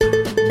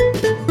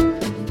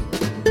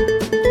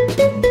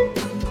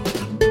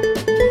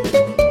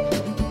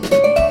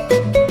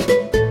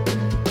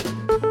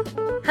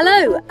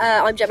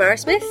I'm Gemma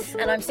Arrowsmith.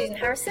 And I'm Susan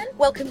Harrison.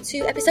 Welcome to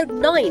episode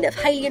 9 of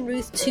Hayley and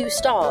Ruth 2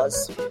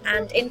 Stars.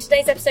 And in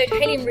today's episode,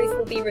 Hayley and Ruth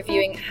will be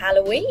reviewing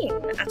Halloween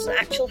at an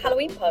actual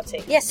Halloween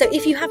party. Yes, so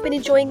if you have been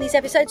enjoying these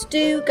episodes,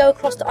 do go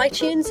across to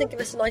iTunes and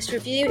give us a nice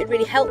review. It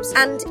really helps.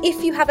 And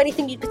if you have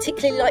anything you'd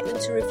particularly like them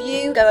to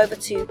review, go over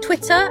to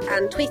Twitter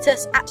and tweet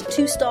us at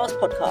 2 Stars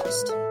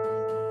Podcast.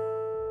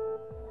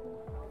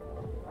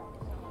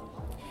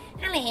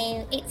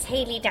 Hello, it's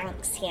Hayley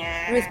Danks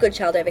here. Ruth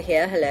Goodchild over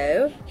here,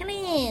 hello.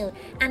 Hello,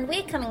 and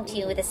we're coming to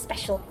you with a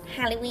special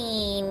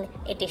Halloween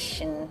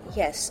edition.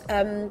 Yes,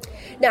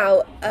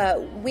 now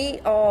we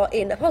are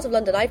in a part of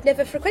London I've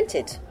never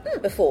frequented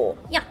before.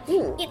 Yeah,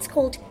 it's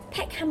called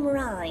Peckham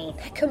Rye.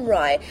 Peckham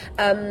Rye.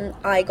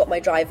 I got my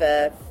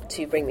driver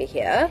to bring me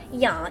here.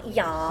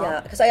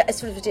 Yeah. Because I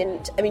sort of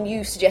didn't,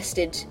 you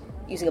suggested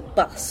using a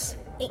bus.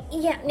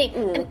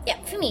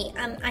 For me,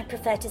 I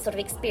prefer to sort of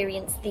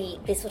experience the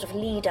sort of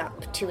lead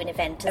up to an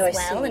event as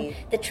well, see. and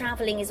the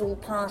travelling is all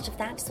part of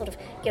that. Sort of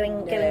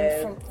going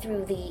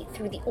through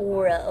the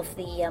aura of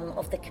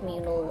the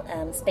communal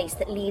space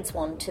that leads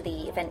one to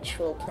the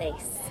eventual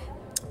place.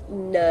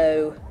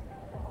 No.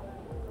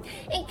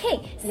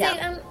 Okay, so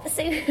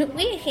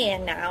we're here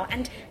now,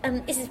 and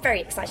this is very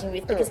exciting,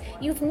 Ruth, because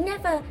you've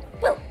never,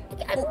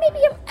 maybe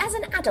as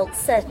an adult,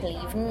 certainly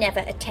you've never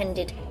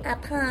attended a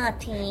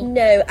party.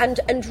 No,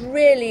 and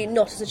really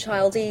not as a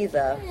child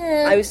either.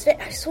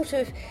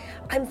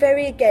 I'm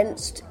very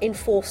against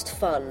enforced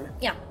fun.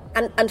 Yeah.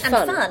 And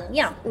fun.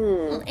 Yeah.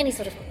 Any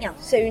sort of, yeah.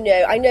 So,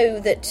 I know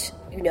that,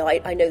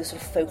 I know the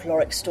sort of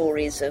folkloric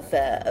stories of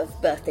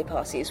birthday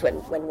parties when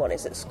one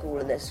is at school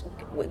and there's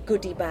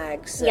goodie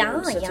bags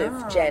and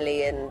of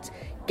jelly and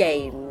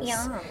games.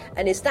 Yeah.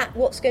 And is that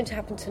what's going to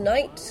happen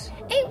tonight?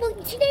 Oh, well,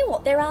 do you know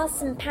what? There are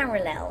some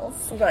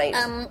parallels. Right.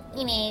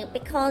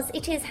 Because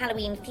it is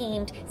Halloween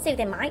themed, so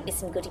there might be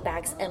some goodie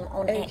bags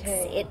on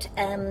exit.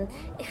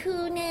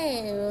 Who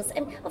knows?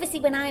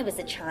 Obviously, when I was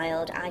a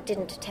child, I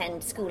didn't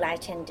attend school. I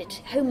attended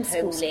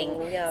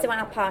homeschooling. So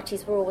our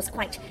parties were always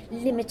quite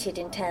limited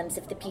in terms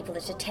of the people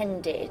that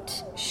attended.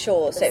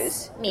 Sure. So it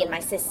was me and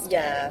my sister.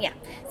 Yeah.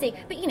 So,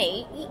 but you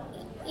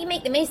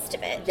make the most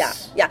of it. Yeah.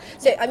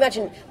 So I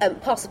imagine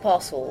Pass the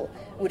Parcel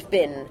would have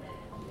been,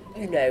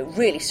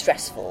 really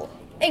stressful.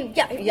 Oh,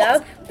 yeah.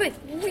 Yeah? Ruth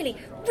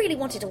really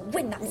wanted to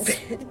win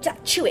that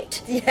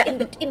chew-it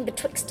in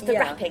betwixt the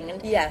wrapping.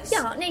 And, yes.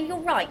 Yeah, no, you're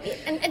right.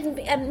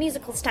 And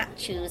musical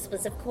statues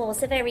was, of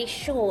course, a very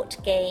short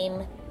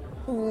game.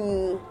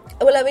 Well,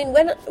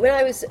 when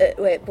I was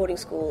at boarding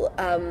school,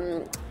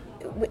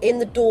 in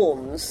the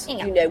dorms,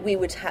 we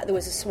would have. There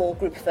was a small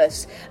group of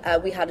us.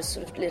 We had a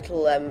sort of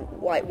little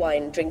white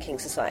wine drinking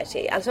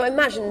society, and so I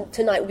imagine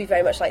tonight will be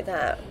very much like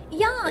that.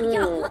 Yeah.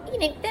 Well,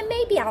 there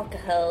may be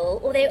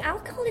alcohol, although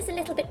alcohol is a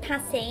little bit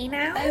passé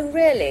now. Oh,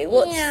 really?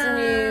 What's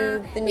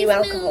the new We've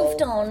alcohol?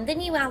 Moved on. The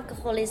new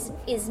alcohol is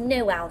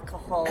no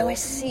alcohol. Oh, I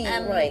see.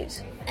 Right.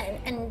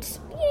 And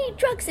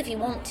drugs if you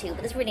want to,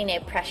 but there's really no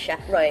pressure.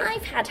 Right.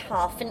 I've had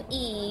half an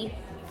E.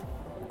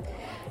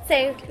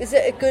 So, is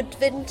it a good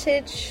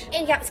vintage?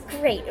 Yeah, it was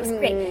great. It was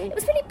great. It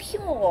was really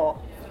pure.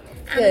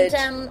 Good.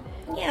 And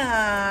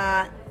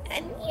I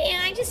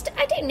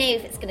don't know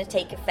if it's going to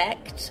take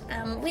effect.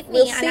 With me,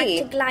 We'll I see.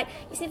 like to glide.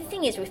 You see, the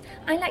thing is, Ruth,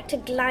 I like to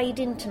glide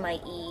into my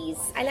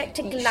ease. I like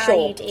to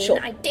glide in. Sure.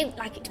 I don't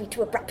like it to be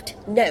too abrupt.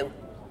 No.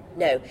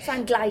 So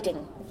I'm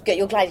gliding.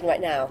 You're gliding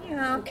right now?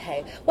 Yeah.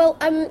 Okay. Well,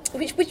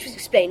 which was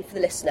explained for the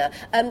listener.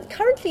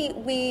 Currently,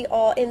 we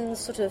are in the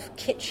sort of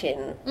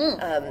kitchen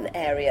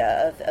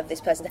area of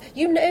this person.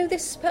 You know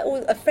this,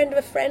 or a friend of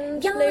a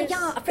friend? Yeah, knows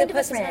a friend the of a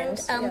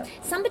person's friend. house?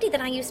 Somebody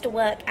that I used to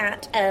work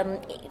at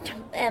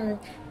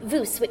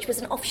VOOS, which was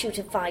an offshoot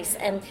of Vice.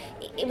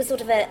 It was sort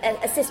of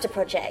a sister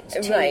project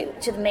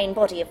to the main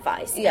body of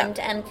Vice. Yeah.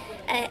 And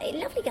a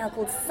lovely girl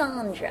called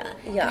Sandra.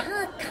 Yeah. And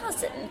her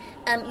cousin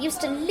used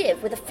to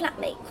live with a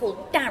flatmate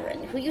called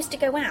Darren, who used to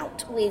go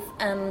out with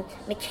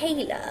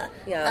Michaela,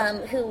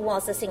 who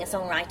was a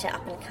singer-songwriter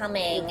up and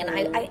coming. And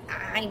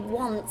I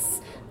once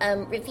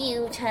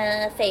reviewed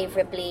her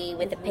favourably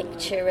with a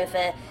picture of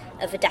a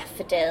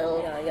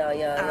daffodil.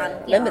 Yeah.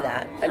 I remember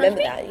that.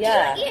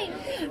 Yeah.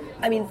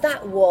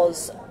 That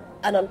was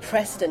an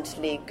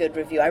unprecedentedly good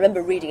review. I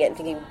remember reading it and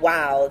thinking,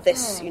 wow,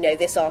 this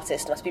this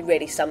artist must be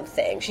really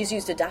something. She's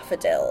used a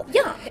daffodil.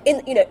 Yeah.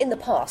 In the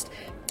past.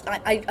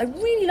 I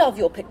really love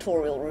your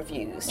pictorial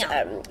reviews.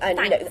 Yeah. I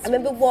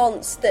remember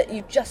once that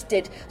you just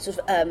did sort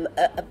of a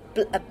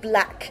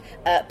black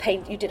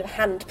paint. You did a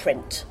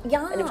handprint.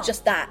 Yeah. And it was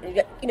just that.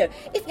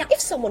 If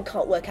someone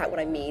can't work out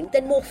what I mean,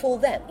 then more for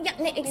them. Yeah,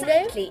 no,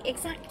 exactly.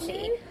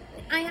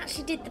 I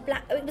actually did the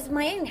black. It was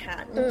my own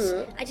hand.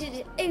 I did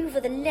it over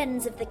the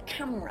lens of the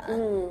camera.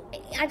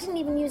 I didn't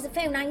even use a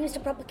phone. I used a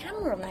proper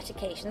camera on that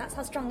occasion. That's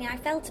how strongly I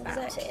felt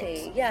about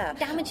it. Yeah.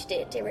 Damaged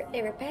it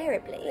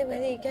irreparably. Well,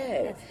 there you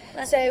go.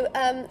 Yes.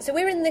 So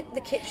we're in the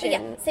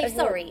kitchen.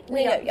 Sorry.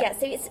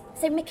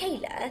 So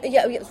Michaela.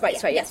 Yeah. Right.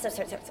 Sorry. Yes. So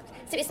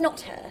it's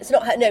not her. It's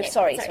not her. No.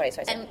 Sorry. But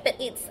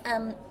it's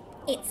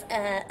It's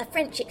a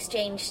French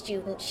exchange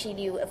student she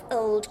knew of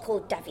old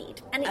called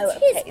David, and it's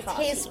okay. his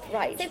party. It's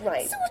his,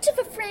 right. Sort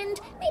of a friend,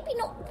 maybe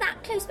not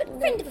that close, but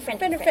friend of a friend.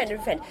 Friend of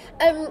a friend.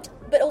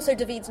 But also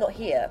David's not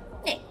here.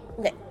 No.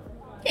 No.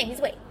 No, he's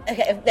away.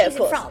 Okay, no, He's of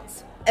course. in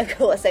France. Of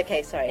course,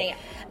 okay, sorry.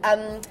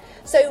 Yeah.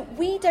 So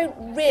we don't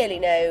really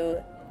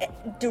know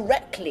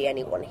directly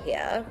anyone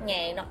here.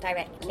 No, not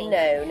directly.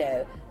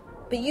 No.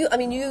 But you're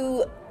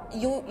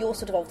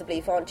sort of the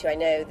belief, aren't you? I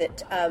know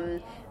that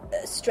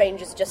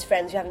strangers are just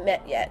friends you haven't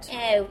met yet.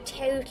 Oh,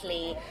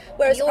 totally.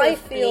 Whereas You're I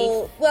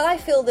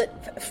feel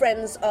that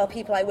friends are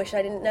people I wish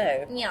I didn't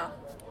know. Yeah.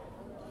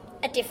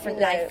 A different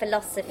No. life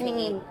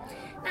philosophy.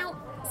 Now,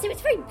 so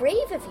it's very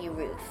brave of you,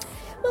 Ruth.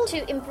 Well,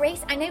 to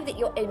embrace. I know that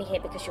you're only here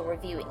because you're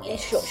reviewing it.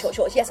 Sure.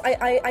 Yes,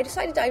 I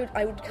decided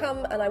I would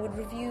come and I would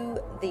review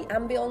the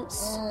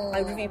ambience.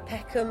 I would review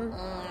Peckham.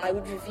 I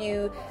would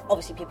review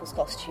obviously people's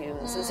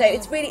costumes, and so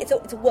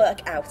it's a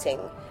work outing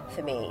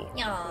for me.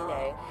 Yeah. You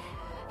know,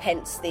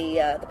 hence the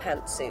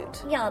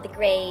pantsuit. Yeah, the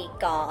grey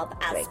garb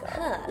as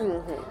per.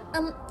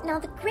 Mm-hmm. Now,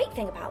 the great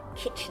thing about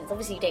kitchens,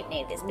 obviously you don't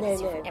know this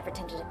because you've never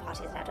attended a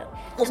party as an adult.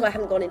 Also, I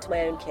haven't gone into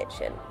my own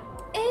kitchen.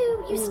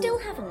 Oh, you still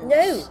haven't?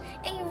 No.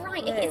 Oh,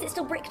 right. No. Is it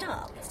still bricked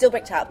up? Still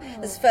bricked up.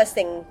 This is the first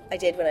thing I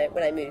did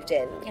when I moved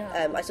in.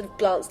 Yeah. I sort of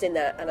glanced in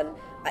there, and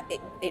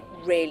it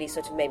really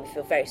sort of made me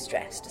feel very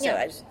stressed. So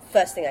Yeah.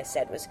 first thing I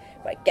said was,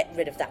 right, get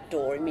rid of that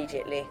door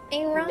immediately.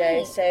 Oh, right. You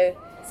know, so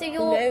So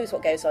who knows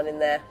what goes on in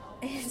there?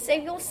 So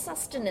your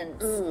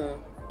sustenance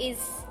is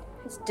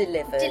It's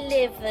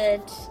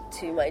delivered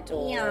to my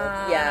door.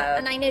 Yeah.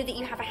 And I know that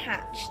you have a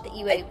hatch that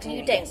you open.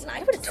 You don't. Yes. Like I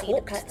would have to see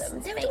talked the to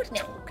them. person. I would have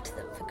talked to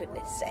them, for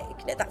goodness sake.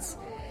 You know,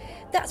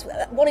 that's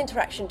one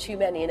interaction too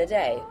many in a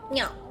day.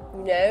 Yeah.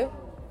 You know,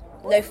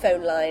 no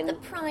phone line. The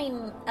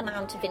prime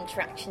amount of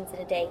interactions in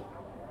a day.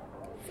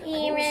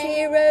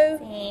 Zero.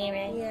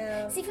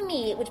 Yeah. See, for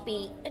me, it would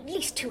be at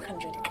least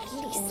 200. At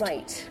least.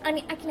 Right. I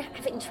mean, I can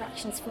have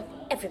interactions from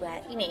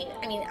everywhere. You know,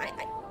 I mean,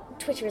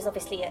 Twitter is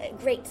obviously a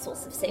great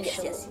source of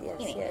social, yes.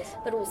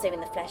 but also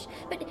in the flesh.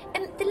 But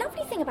the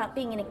lovely thing about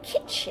being in a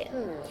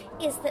kitchen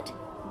is that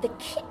the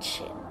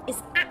kitchen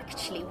is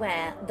actually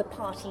where the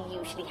party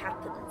usually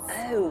happens.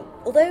 Oh,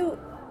 although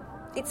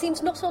it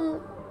seems not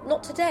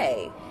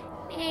today.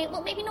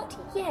 Well, maybe not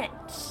yet.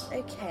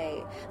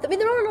 Okay. I mean,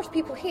 there are a lot of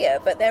people here,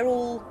 but they're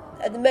all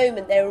at the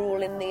moment they're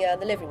all in the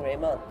living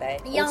room, aren't they?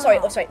 Yeah. Sorry,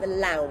 the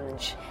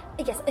lounge.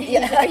 Yes.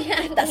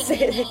 Yeah, that's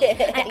it.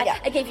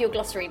 I gave you a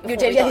glossary before. You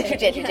did. we Yeah, got you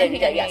did.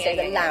 Yeah, so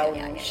the yeah,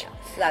 lounge,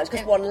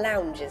 because one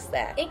lounges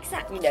there.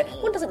 Exactly. You know,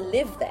 one doesn't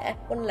live there.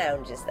 One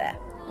lounges there.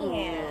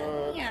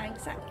 Yeah,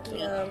 exactly.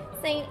 Yeah.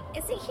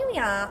 So here we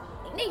are.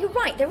 No, you're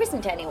right. There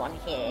isn't anyone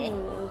here.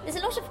 There's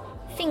a lot of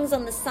things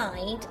on the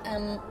side.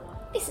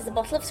 This is a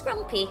bottle of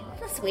Scrumpy.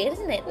 That's weird,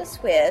 isn't it?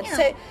 That's weird. Yeah.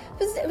 So,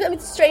 I mean,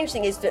 the strange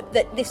thing is that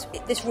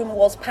this room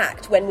was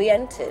packed when we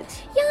entered.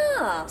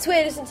 Yeah. It's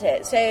weird, isn't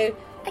it? So,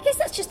 I guess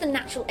that's just the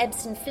natural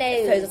ebbs and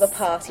flows. flows of a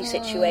party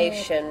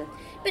situation.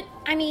 But,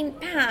 I mean,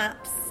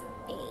 perhaps,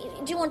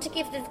 do you want to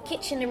give the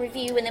kitchen a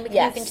review and then we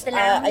can move into the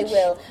lounge? I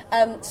will.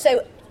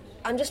 So,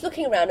 I'm just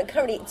looking around, and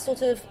currently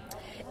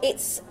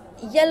it's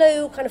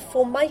yellow kind of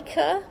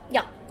formica.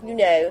 Yeah. You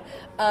know,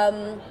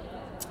 I've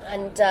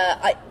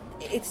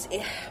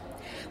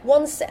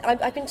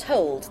been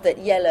told that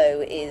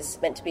yellow is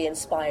meant to be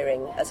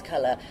inspiring as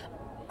colour.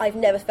 I've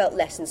never felt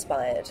less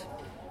inspired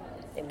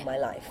in my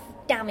life.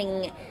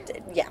 Damning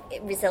Yeah.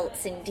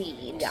 results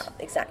indeed. Yeah,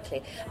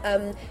 exactly.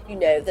 You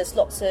know, we've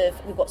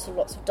got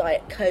lots of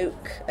Diet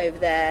Coke over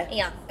there.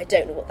 Yeah. I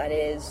don't know what that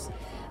is.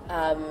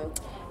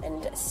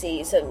 And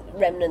see some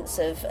remnants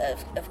of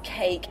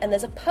cake. And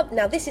there's a pump.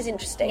 Now, this is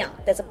interesting. Yeah.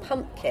 There's a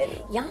pumpkin.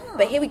 Yeah.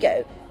 But here we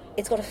go.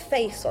 It's got a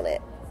face on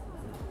it.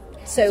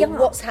 So Yeah.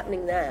 what's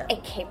happening there?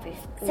 Okay,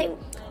 Ruth.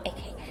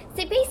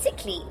 So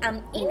basically,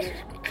 in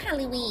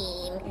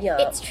Halloween, Yeah.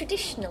 it's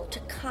traditional to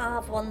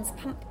carve one's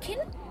pumpkin.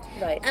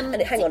 Right. And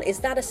hang on, is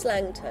that a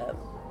slang term?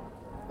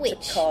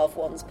 Which? To carve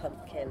one's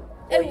pumpkin?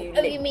 Oh, Or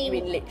you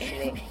mean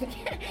literally?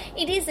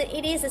 it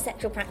is a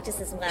sexual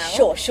practice as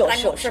well. Sure, but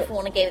I'm not sure if we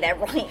want to go there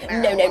right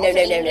now. No. I'll tell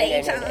you No.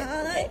 later,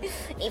 Okay.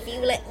 if you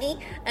let me.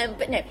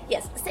 But no,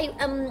 yes. So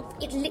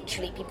it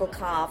literally people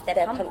carve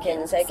their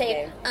pumpkins,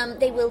 okay. So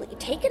they will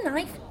take a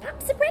knife,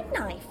 perhaps a bread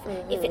knife,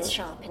 if it's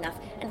sharp enough,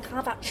 and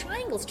carve out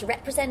triangles to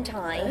represent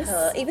eyes.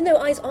 Even though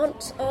eyes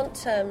aren't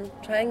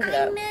triangular,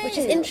 I know. which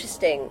is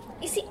interesting.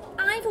 You see,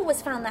 I've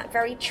always found that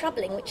very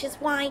troubling, which is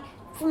why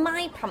for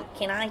my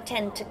pumpkin I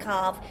tend to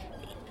carve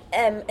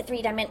a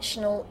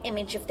three-dimensional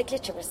image of the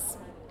clitoris.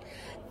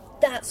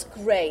 That's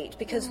great,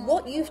 because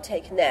what you've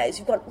taken there is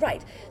you've got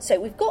right. So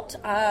we've got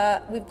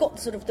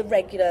sort of the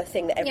regular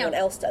thing that everyone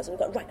else does, and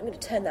we've got right. I'm going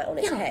to turn that on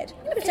its head.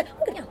 I'm going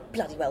to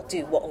bloody well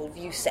do what all of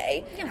you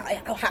say. Yeah.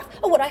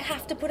 I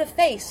have to put a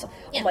face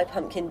on my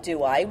pumpkin,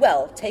 do I?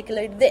 Well, take a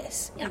load of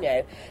this, you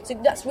know. So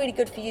that's really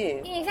good for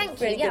you. Yeah, thank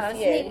you. Really Yeah, good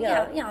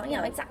for you.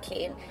 yeah,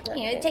 exactly. And,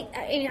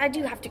 you know, I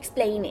do have to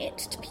explain it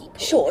to people.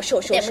 Sure.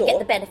 Then we get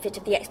the benefit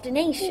of the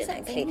explanation.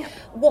 Exactly. Yeah.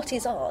 What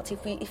is art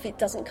if it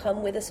doesn't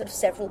come with a sort of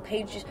several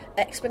page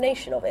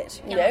explanation of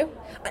it? You know.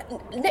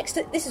 Next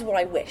to this is what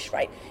I wish,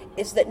 right?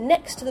 Is that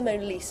next to the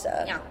Mona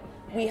Lisa,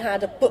 we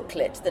had a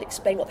booklet that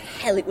explained what the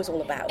hell it was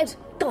all about.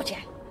 Oh God,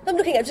 yeah. I'm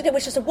looking at it,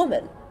 it's just a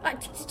woman.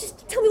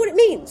 Just tell me what it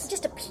means.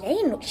 Just a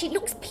plain look. She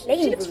looks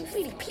plain. She looks Ruth.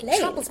 really plain. It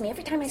troubles me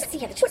every time I see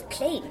her that she looks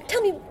plain.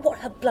 Tell me what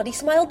her bloody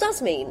smile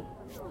does mean.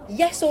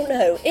 Yes or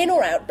no, in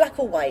or out, black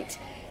or white.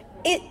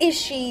 Is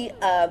she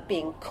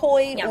being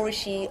coy or is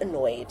she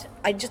annoyed?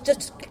 I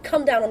just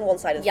come down on one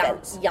side of the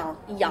fence. Yeah.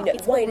 You know,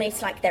 it's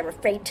almost like they're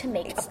afraid to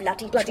make a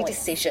bloody choice.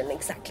 Decision,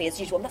 exactly as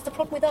usual. And that's the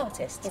problem with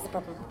artists. That's the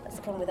problem. That's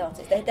the problem with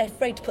artists. They're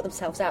afraid to put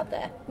themselves out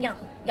there. Yeah,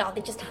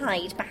 they just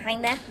hide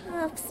behind their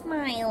half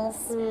smiles.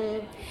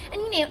 And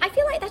you know, I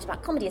feel like that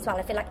about comedy as well.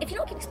 I feel like if you're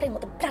not going to explain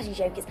what the bloody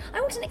joke is,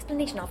 I want an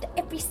explanation after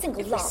every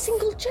single laugh. Every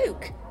single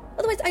joke.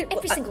 Otherwise,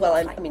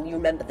 I mean, you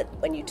remember that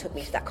when you took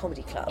me to that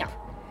comedy club. Yeah.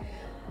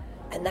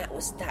 And that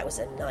was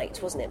a night,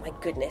 wasn't it? My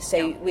goodness.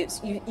 So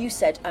you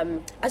said,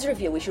 as a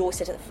reviewer, we should always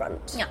sit at the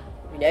front. Yeah.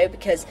 You know,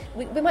 because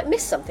we might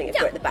miss something if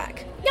we're at the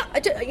back. Yeah. I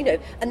don't, you know,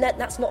 and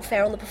that's not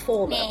fair on the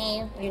performer.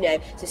 No. You know,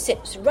 so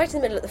sit right in the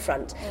middle at the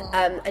front.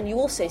 And you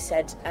also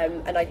said,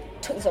 and I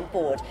took this on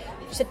board.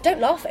 You said, don't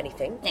laugh at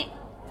anything. No.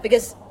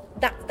 Because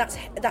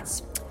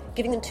that's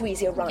giving them too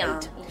easy a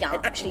ride. Yeah.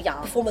 And actually,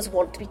 performers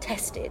want to be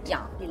tested.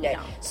 Yeah. You know.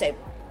 Yeah. So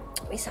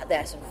we sat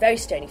there, sort of very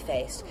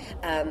stony-faced,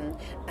 and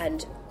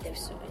there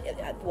was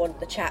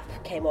the chap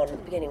came on at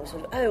the beginning, was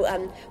sort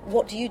of,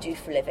 what do you do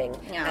for a living?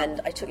 Yeah.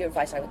 And I took your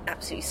advice. I was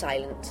absolutely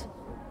silent.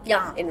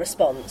 Yeah. In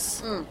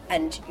response,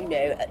 and you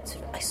know,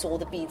 I saw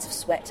the beads of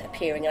sweat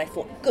appearing, and I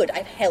thought, good,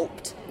 I've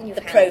helped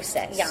the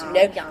process. Yeah.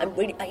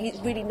 You know, he's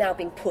really now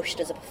being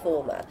pushed as a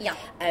performer. Yeah.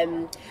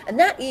 And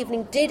that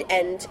evening did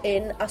end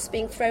in us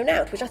being thrown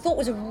out, which I thought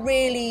was a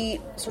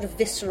really sort of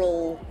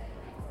visceral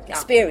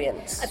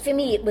experience. For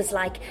me, it was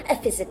like a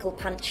physical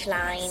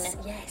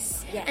punchline. Yes.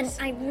 And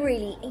I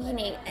really, you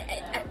know,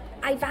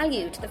 I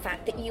valued the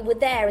fact that you were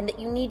there and that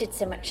you needed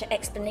so much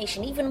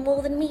explanation, even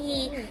more than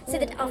me, so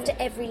that after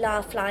every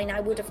laugh line I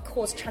would, of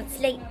course,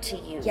 translate to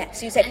you. Yes,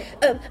 so you said,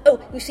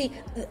 you see,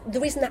 the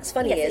reason that's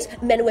funny is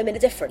men and women are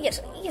different. Yes,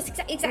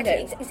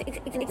 exactly.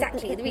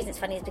 Exactly. The reason it's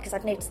funny is because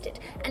I've noticed it.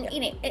 And, you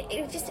know,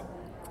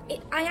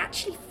 I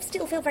actually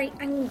still feel very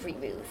angry,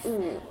 Ruth,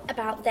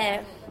 about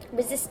their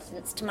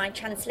resistance to my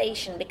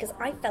translation, because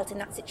I felt in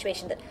that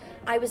situation that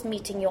I was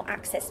meeting your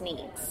access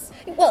needs.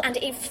 Well, and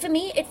for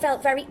me, it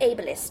felt very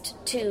ableist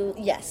to,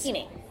 you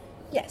know.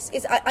 Yes,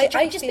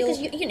 I just feel...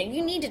 because, you know,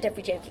 you needed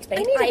every joke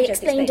explained. I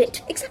explained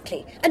it.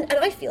 Exactly. And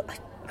I feel...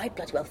 I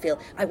bloody well feel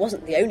I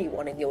wasn't the only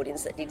one in the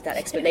audience that needed that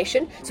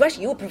explanation. So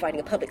actually, you were providing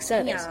a public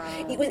service.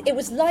 Yeah. It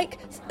was like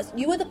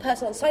you were the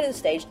person on the side of the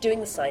stage doing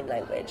the sign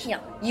language. Yeah.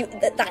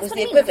 That was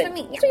the equivalent.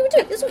 That's what you were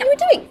doing. That's what you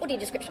were doing. Audio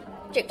description.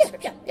 Joke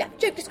description. Yeah.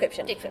 Joke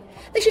description.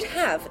 They should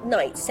have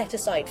nights set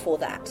aside for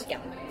that.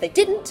 Yeah. They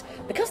didn't.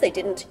 Because they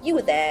didn't, you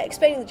were there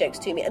explaining the jokes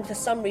to me, and for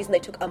some reason they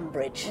took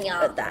umbrage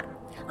at that.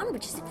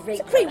 Umbrage is a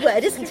great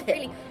word, isn't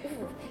it?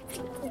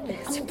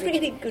 It's a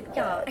really good word.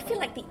 Yeah, I feel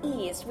like the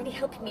E is really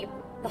helping me,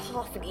 the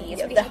half an E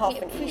is really the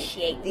helping half me an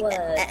appreciate E.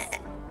 words.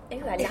 Oh,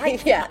 I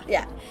like that.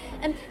 Yeah.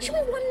 Should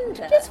we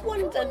wonder? Let's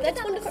wander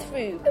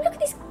through. Oh, look at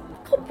these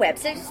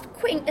cobwebs. They're just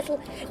quaint little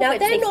cobwebs. Now,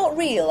 they're not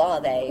real,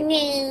 are they?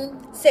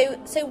 No.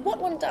 So what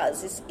one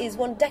does is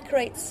one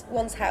decorates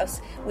one's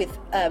house with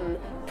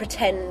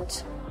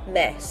pretend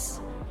mess.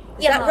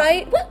 Is that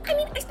right? Well, I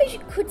mean, I suppose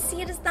you could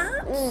see it as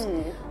that.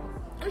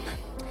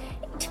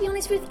 To be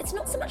honest, Ruth, it's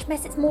not so much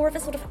mess, it's more of a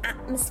sort of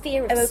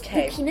atmosphere of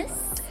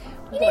spookiness.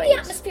 You know, the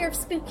atmosphere of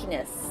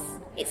spookiness.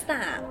 It's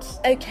that.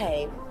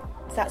 Okay.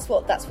 That's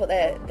what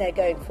they're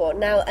going for.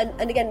 Now,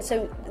 and again,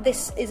 so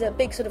this is a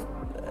big sort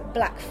of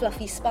black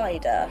fluffy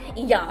spider.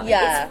 Yeah.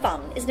 It's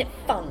fun. Isn't it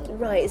fun?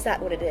 Right, is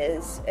that what it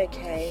is?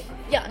 Okay.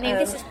 Yeah, I mean,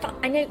 this is fun.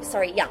 I know,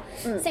 sorry, yeah.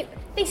 So,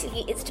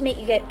 basically, it's to make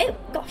you go, oh,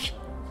 gosh.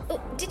 Oh,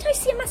 did I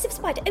see a massive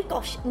spider? Oh,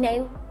 gosh,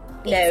 no.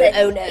 No,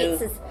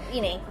 It's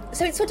you know.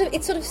 So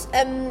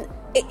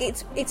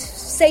it's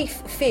safe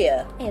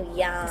fear. Oh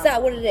yeah. Is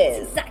that what it is?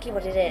 It's exactly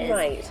what it is.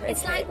 Right. Okay.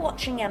 It's like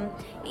watching you know,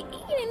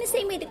 in the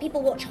same way that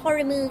people watch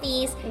horror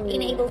movies,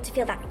 being able to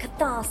feel that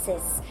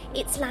catharsis.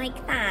 It's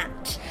like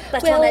that,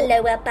 but on a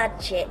lower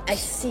budget. I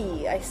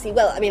see.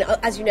 Well, I mean,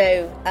 as you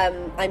know,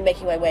 I'm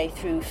making my way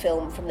through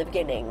film from the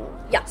beginning.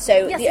 Yeah.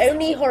 So the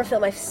only horror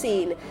film I've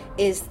seen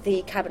is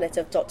The Cabinet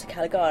of Dr.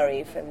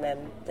 Caligari from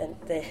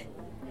the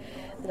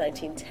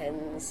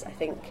 1910s, I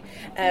think,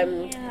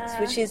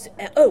 which is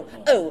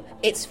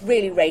it's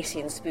really racy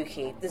and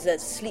spooky. There's a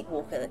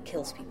sleepwalker that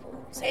kills people.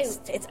 So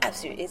it's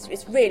absolutely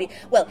it's really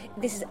well.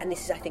 This is I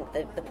think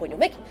the point you're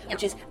making,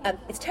 which is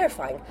it's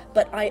terrifying.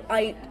 But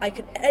I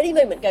could at any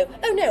moment go,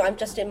 oh no, I'm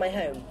just in my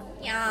home.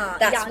 Yeah,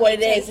 that's what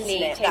it is, totally,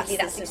 isn't it? Totally,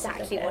 that's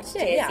exactly what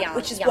it is. Yeah,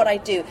 which is what I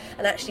do.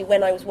 And actually,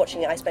 when I was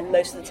watching it, I spent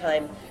most of the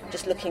time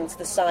just looking to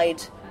the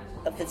side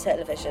of the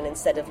television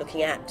instead of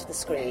looking at the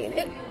screen.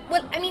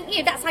 Well, I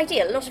mean, that's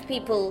ideal. A lot of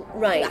people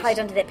hide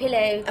under their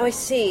pillow. Oh, I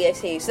see.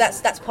 So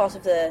that's part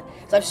of the.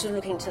 So I was sort of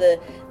looking to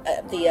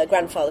the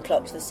grandfather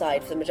clock to the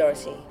side for the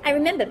majority. I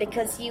remember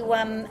because you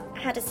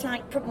had a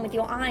slight problem with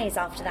your eyes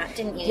after that,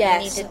 didn't you?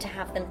 Yes. You needed to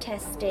have them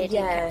tested. Yes.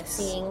 You kept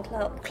seeing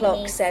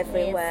clocks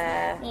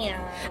everywhere.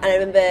 Yeah. And I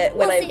remember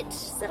when was it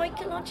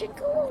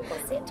psychological?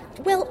 Was it?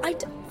 Well,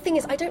 thing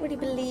is, I don't really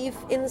believe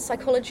in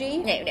psychology.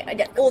 No, I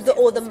don't.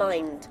 Or the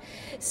mind.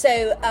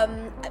 So,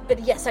 but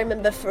yes, I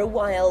remember for a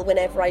while,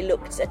 whenever I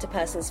looked at a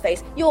person's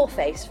face, your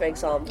face, for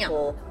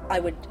example, I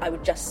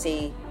would just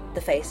see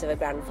the face of a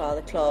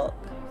grandfather clock,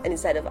 and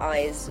instead of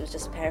eyes, it was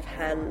just a pair of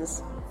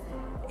hands.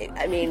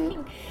 I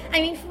mean,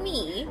 for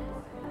me,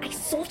 I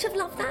sort of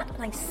love that,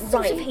 and I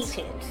sort of hate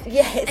it.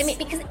 Yes. I mean,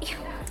 because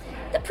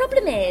the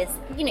problem is,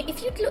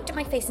 if you'd looked at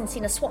my face and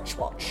seen a Swatch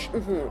watch,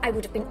 I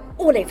would have been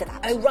all over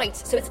that. Oh, right.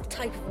 So it's the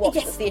type of watch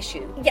that's the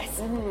issue. Yes.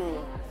 Mm-hmm.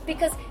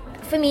 Because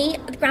for me,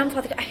 the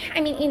grandfather,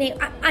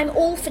 I'm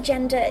all for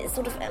gender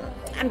sort of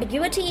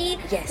ambiguity.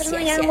 Yes,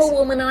 I am a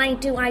woman, and I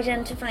do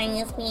identify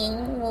as being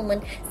a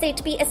woman. So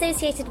to be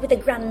associated with a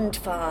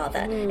grandfather,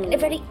 and a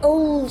very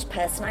old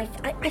person,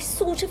 I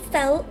sort of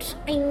felt,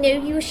 I know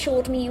you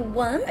assured me you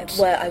weren't.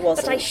 I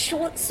wasn't. But I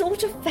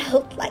sort of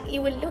felt like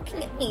you were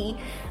looking at me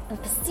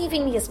and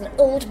perceiving me as an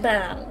old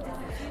man.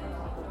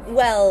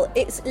 Well,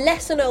 it's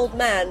less an old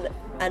man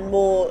and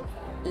more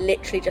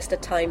literally just a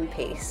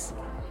timepiece.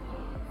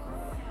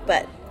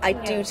 But I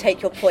do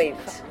take your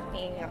point,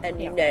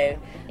 and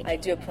I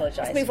do apologise.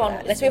 Let's move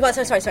on. Let's move on.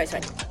 Sorry.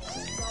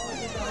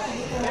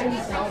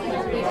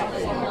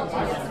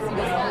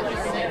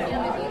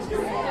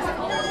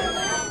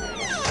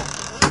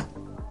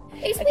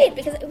 It's weird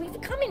because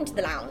we've come into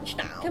the lounge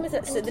now.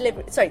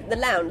 The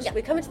lounge. Yeah.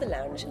 We're coming to the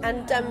lounge,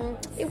 and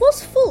it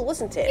was full,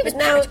 wasn't it? It was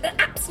packed,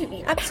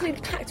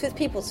 absolutely packed with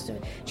people sort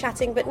of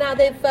chatting. But now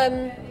they've.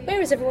 Where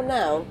is everyone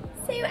now?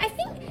 So I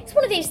think it's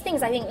one of those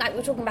things. I think, like we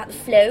were talking about the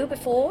flow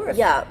before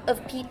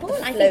of people,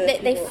 and I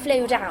think they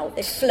flowed out.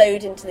 They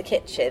flowed into the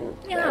kitchen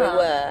where we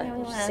were,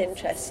 which is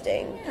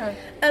interesting.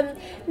 Yeah.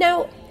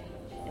 Now,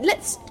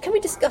 can we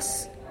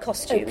discuss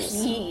costumes?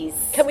 Oh, please.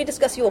 Can we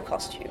discuss your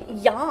costume?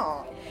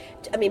 Yeah.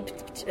 I mean,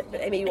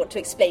 maybe you want to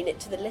explain it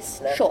to the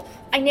listener. Sure.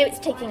 I know it's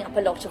taking up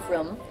a lot of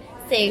room.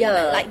 So,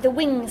 like, the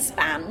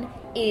wingspan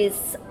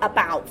is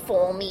about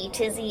 4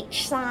 meters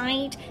each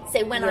side.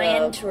 So when I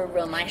enter a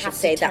room, I have to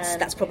say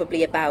that's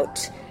probably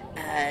about,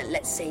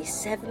 let's say,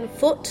 7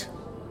 foot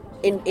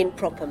in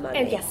proper money.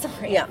 Oh, yes,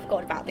 sorry. I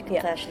forgot about the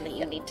conversion that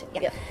you need to...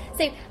 Yeah.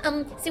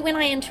 So when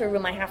I enter a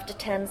room, I have to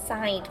turn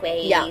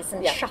sideways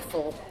and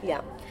shuffle.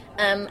 Yeah.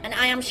 And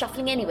I am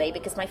shuffling anyway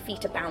because my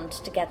feet are bound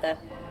together.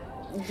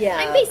 Yeah.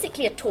 I'm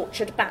basically a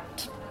tortured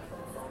bat.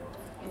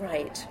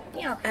 Right.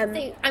 Yeah.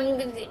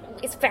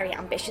 It's very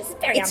ambitious.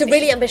 It's a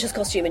really ambitious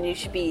costume, and you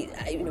should be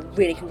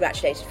really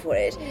congratulated for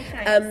it.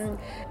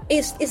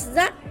 Is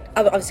that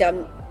obviously?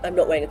 I'm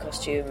not wearing a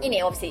costume.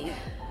 Obviously,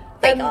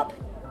 grey garb.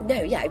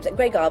 No,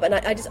 grey garb, and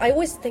I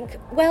always think,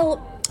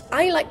 well,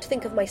 I like to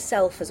think of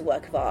myself as a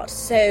work of art.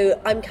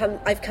 So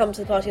I've come to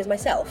the party as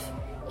myself.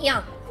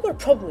 Yeah. I've got a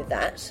problem with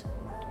that.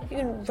 You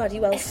can ruddy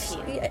well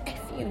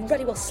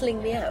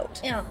sling me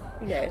out. Yeah.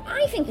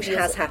 I think which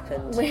has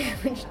happened.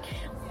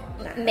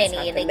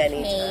 Many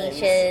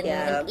occasions,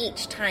 and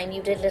each time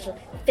you did a little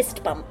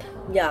fist bump.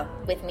 Yeah,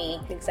 with me.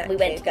 Exactly. We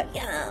went to go.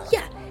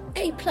 Yeah.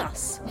 A+.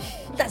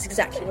 That's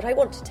exactly what I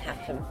wanted to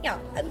happen. Yeah.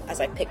 And as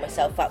I picked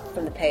myself up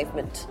from the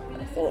pavement,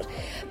 I thought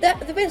there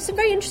have been some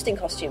very interesting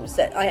costumes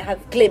that I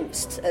have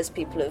glimpsed as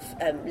people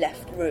have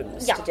left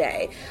rooms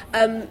today.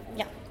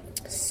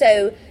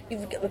 So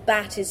a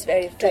bat is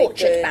very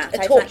tortured good. Bat.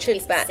 A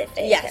tortured bat.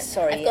 Yes,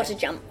 sorry. I've got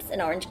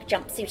an orange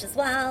jumpsuit as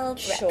well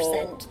to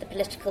represent the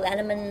political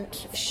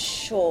element.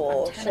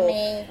 Sure.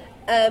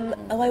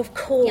 Of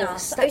course. Yeah.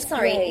 Sorry.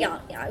 Great. Yeah.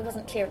 I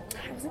wasn't clear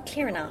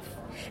enough.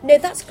 No,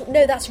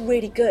 that's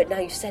really good. Now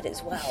you've said it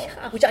as well,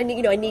 which I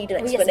need. I need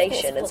an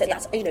explanation, and so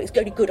that's it's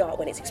only good art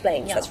when it's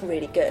explained. So that's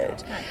really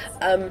good.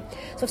 Nice.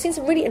 So I've seen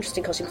some really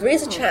interesting costumes. There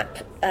is a chap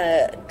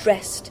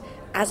dressed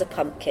as a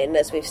pumpkin,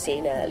 as we've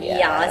seen earlier.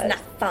 Yeah, isn't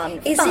that fun?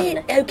 Is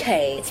it?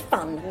 Okay. It's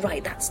fun.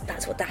 Right,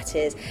 that's what that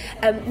is.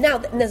 Now,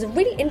 there's a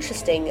really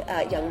interesting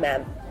young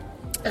man,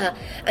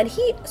 and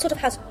he sort of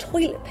has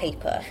toilet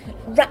paper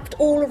wrapped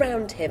all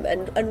around him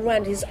and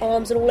around his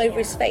arms and all over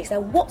his face.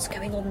 Now, what's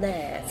going on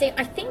there? So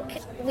I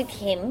think with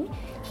him,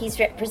 he's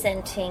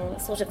representing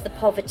sort of the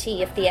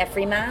poverty of the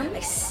everyman. I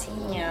see.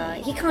 Yeah,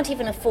 he can't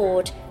even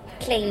afford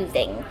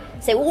clothing.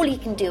 So all he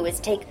can do is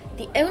take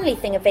the only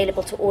thing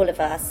available to all of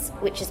us,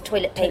 which is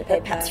toilet paper,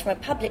 perhaps from a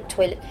public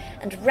toilet,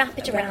 and wrap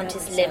it around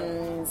his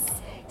limbs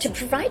to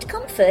provide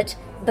comfort,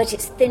 but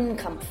it's thin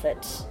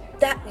comfort.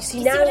 That you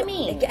see now, what I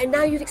mean? And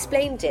now you've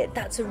explained it.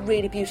 That's a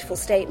really beautiful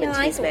statement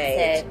he's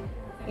made.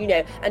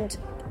 So. And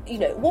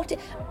what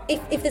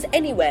if there's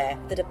anywhere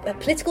that a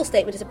political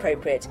statement is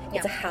appropriate,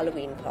 it's a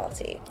Halloween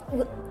party.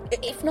 Well,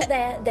 if not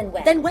there, then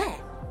where? Then where?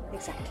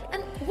 Exactly.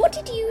 And what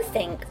did you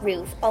think,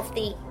 Ruth, of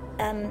the...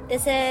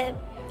 there's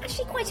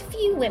actually quite a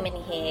few women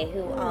here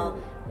who are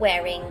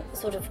wearing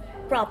sort of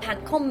bra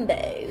pant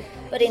combo,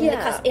 but in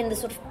the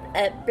sort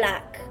of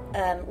black,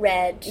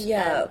 red,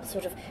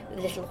 sort of with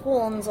little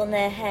horns on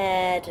their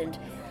head, and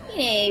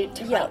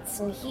tights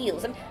and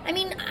heels. I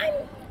mean,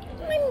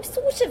 I'm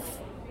sort of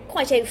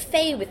quite au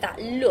fait with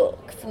that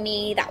look. For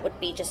me, that would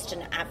be just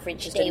an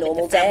average day with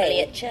the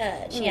family at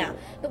church. Yeah.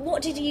 But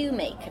what did you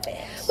make of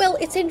it? Well,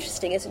 it's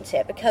interesting, isn't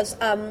it? Because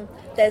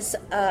there's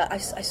I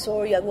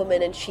saw a young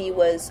woman, and she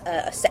was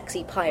a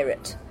sexy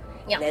pirate.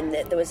 Yeah. And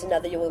then there was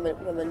another young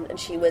woman, and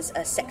she was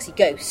a sexy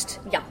ghost.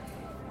 Yeah.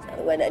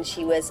 Another one, and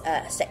she was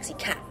a sexy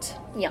cat.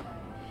 Yeah.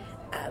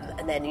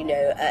 And then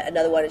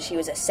another one, and she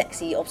was a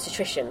sexy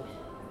obstetrician.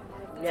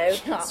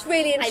 It's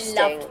really interesting.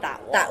 I loved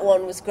that one. That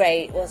one was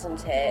great,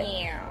 wasn't it?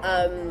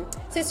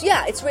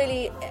 Yeah. It's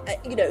really,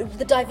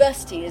 the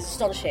diversity is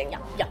astonishing.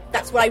 Yeah.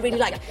 That's what I really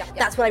like. Yeah.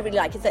 That's what I really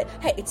like. Is that,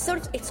 hey, it's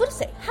sort of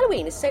saying,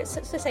 Halloween is so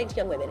saying to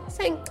young women, it's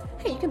saying,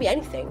 hey, you can be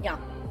anything. Yeah.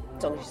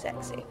 As long as you're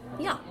sexy.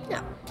 Yeah.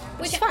 Yeah.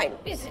 Which is fine.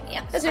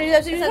 Yeah. Absolutely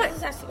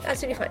fine.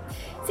 Absolutely fine.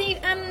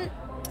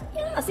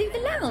 So the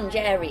lounge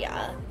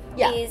area.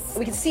 Yeah,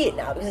 we can see it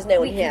now because there's no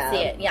one here. We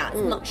can see it,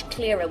 it's much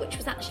clearer, which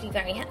was actually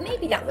very...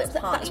 Maybe that's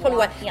probably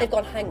why they've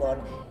gone, hang on,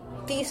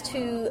 these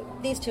two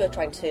are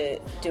trying to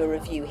do a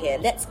review here.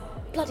 Let's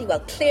bloody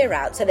well clear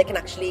out so they can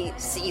actually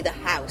see the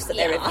house that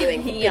they're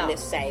reviewing, for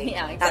goodness sake.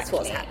 Yeah, exactly. That's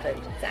what's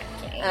happened.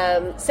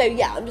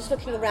 Exactly. I'm just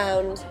looking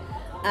around.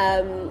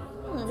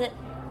 There's a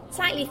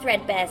slightly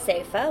threadbare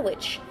sofa,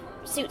 which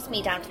suits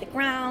me down to the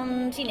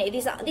ground.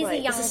 These are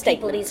young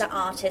people, these are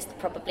artists,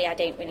 probably. I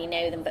don't really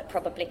know them, but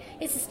probably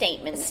it's a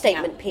statement. It's a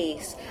statement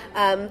piece.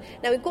 Now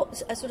we've got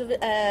a sort of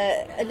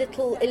a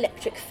little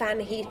electric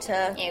fan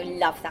heater.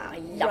 Love that. I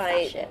love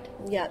that shit.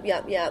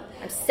 Yeah.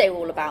 I'm so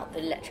all about the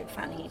electric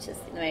fan heaters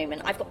at the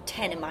moment. I've got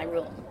 10 in my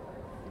room.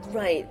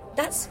 Right.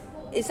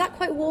 Is that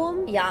quite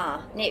warm?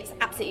 Yeah. No, it's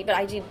absolutely. But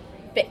I do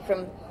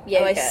Bikram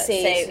yoga. Oh, I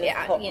see. So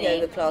hot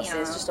yoga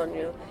classes just on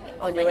your own.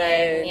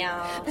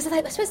 Yeah. Because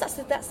I suppose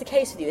that's the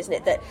case with you, isn't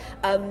it? That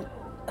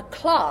a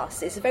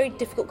class is a very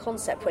difficult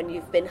concept when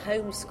you've been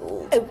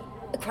homeschooled. Oh,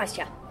 Christ,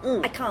 yeah.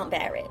 I can't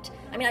bear it.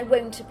 I mean, I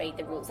won't obey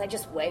the rules. I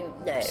just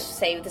won't. No.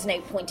 So there's no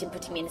point in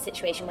putting me in a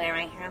situation where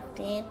I have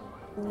to.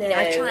 No.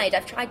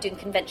 I've tried doing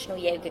conventional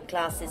yoga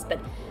classes, but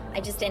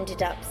I just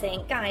ended up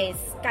saying, guys.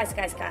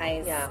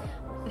 Yeah.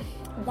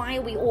 Why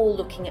are we all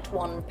looking at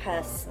one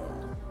person?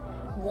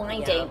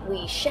 Why don't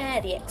we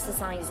share the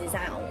exercises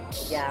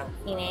out? Yeah.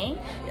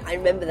 I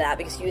remember that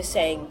because you were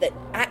saying that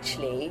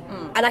actually,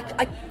 and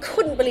I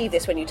couldn't believe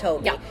this when you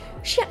told me,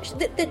 she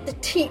actually, the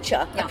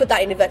teacher, I put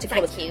that in inverted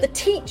commas, the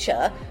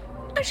teacher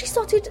actually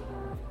started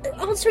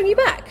answering you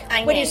back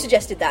when you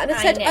suggested that, and it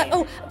said,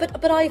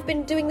 but I've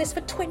been doing this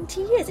for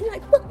 20 years, and you're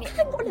like, well,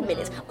 hang on a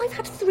minute, I've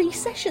had 3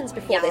 sessions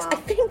before this, I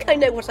think I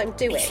know what I'm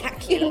doing.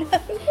 Exactly.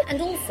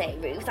 And also,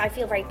 Ruth, I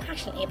feel very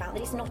passionately about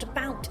that. It's not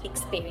about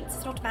experience,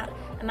 it's not about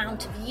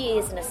amount of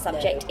years in a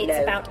subject, it's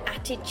about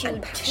attitude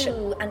and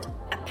passion. and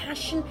a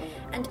passion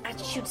and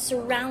attitude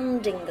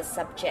surrounding the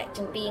subject,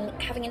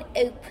 and having an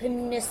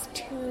openness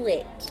to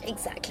it.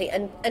 Exactly,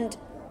 and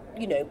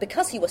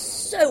because you were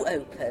so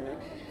open.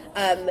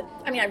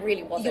 I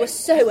really was. You were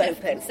so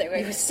open.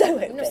 You were so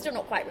open. I'm still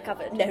not quite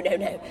recovered. No.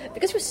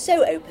 Because you were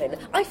so open,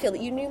 I feel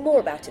that you knew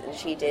more about it than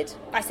she did.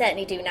 I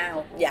certainly do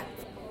now. Yeah.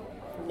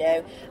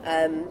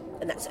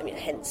 And that's,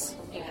 hence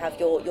you have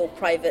your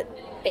private...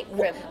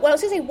 Bikram. Well, I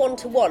was going to say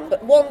one-to-one,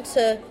 but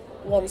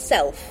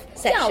one-to-oneself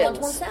sessions. Yeah,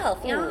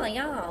 one-to-oneself,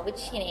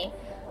 which,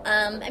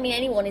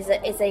 anyone is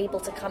able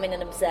to come in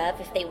and observe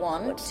if they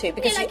want to.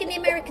 Because like in the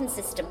American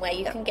system where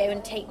you can go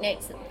and take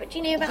notes. But do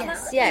you know about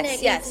that?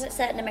 Yes. At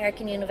certain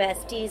American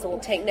universities or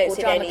take notes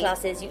or drama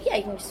classes, you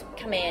can just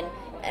come in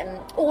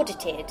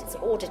audited. It's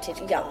an audited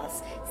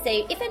class. So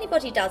if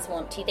anybody does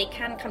want to, they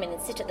can come in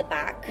and sit at the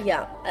back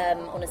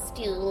on a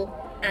stool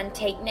and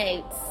take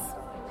notes.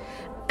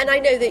 And I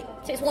know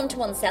that... So it's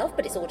one-to-one self,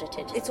 but it's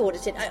audited. It's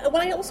audited. Well,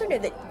 I also know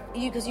that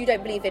because you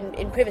don't believe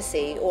in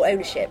privacy or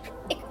ownership...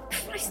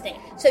 Christ, no.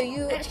 So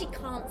you... I actually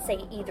can't say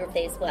either of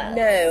those words.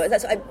 No,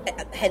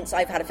 hence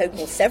I've had a phone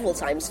call several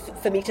times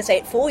for me to say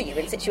it for you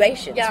in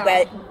situations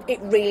where it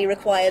really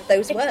required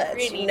those words,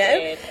 really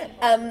did.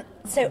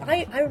 So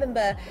I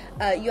remember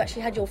you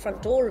actually had your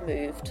front door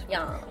removed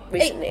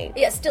recently.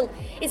 It's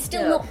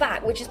still not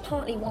back, which is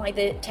partly why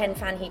the 10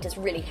 fan heaters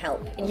really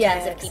help in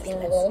terms of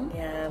keeping warm.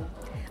 Yeah.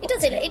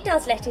 It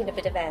does let in a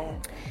bit of air.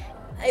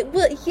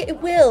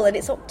 It will, and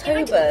it's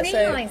October. I didn't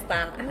realise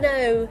that.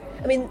 No,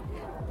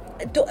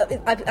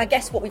 I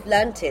guess what we've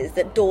learnt is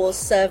that doors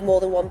serve more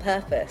than one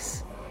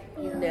purpose.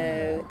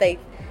 They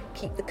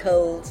keep the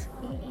cold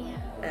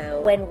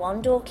out. When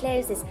one door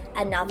closes,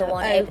 another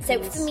one opens.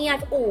 So for me,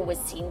 I've always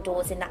seen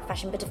doors in that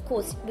fashion, but of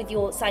course, with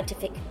your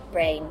scientific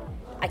brain,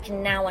 I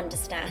can now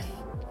understand.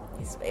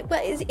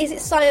 Is it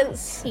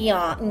science?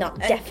 Yeah, no,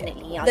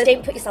 definitely. Yeah. The-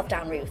 Don't put yourself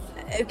down, Ruth.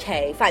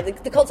 Okay, fine.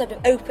 The concept of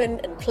open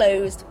and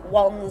closed,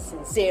 ones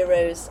and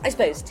zeros, I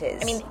suppose it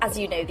is. I mean, as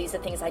you know, these are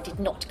things I did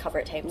not cover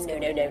at home. No.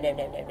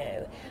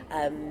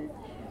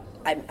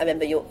 I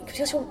remember your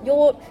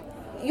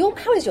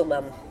how is your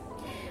mum?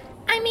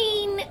 I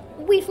mean,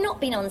 we've not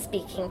been on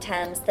speaking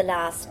terms the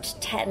last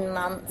 10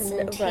 months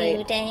and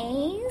 2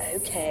 days.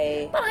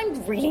 Okay. But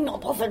I'm really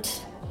not bothered.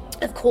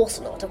 Of course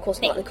not.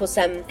 Because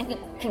I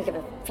can give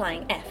a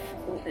flying F.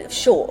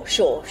 Sure.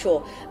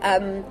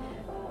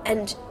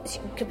 And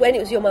when it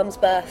was your mum's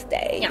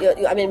birthday,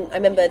 I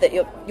remember that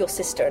your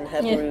sister and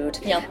her brood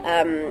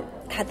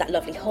had that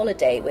lovely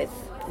holiday with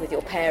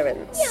your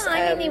parents.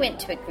 Yeah, we went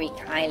to a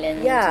Greek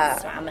island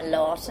and swam a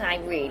lot, and I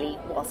really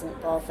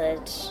wasn't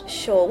bothered.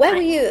 Sure. Where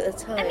were you at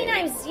the time? I mean,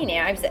 I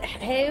was at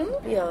home,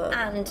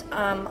 and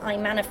I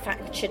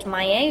manufactured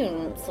my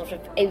own sort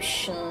of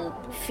ocean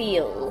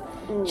feel,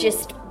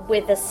 just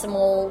with a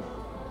small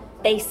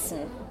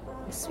basin.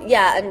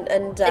 Yeah, and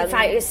in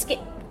fact, it was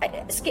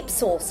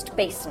skip-sourced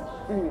basin.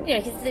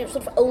 Because they were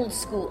sort of old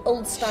school,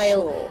 old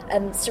style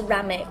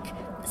ceramic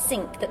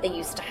sink that they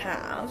used to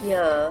have.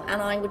 Yeah.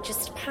 And I would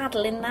just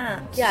paddle in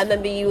that. Yeah, I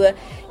remember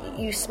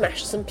you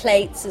smashed some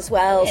plates as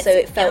well, so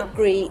it felt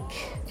Greek.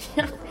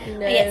 I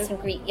ate some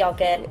Greek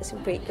yogurt.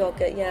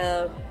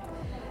 Yeah.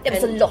 There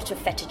was a lot of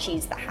feta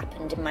cheese that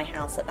happened in my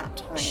house at that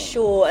time.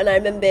 Sure, and I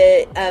remember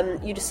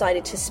you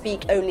decided to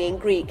speak only in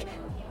Greek,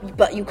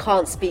 but you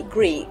can't speak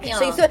Greek. Yeah.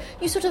 So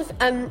you sort of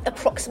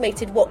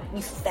approximated what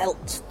you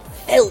felt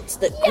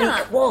that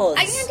Greek was.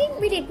 I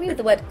didn't really agree with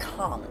the word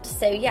can't,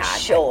 so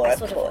Sure, I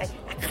sort of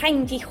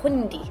kindy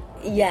hundi.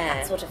 Yeah.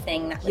 That sort of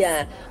thing. That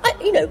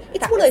was,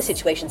 it's one of those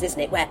situations, isn't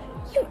it, where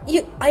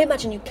I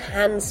imagine you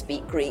can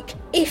speak Greek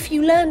if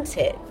you learnt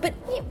it, but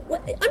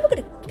I'm not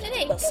going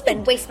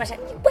to waste my time.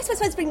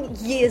 Spending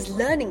years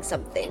learning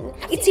something.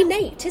 It's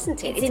innate,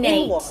 isn't it? It's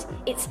innate. In one.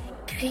 It's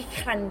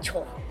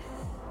Greekrancho,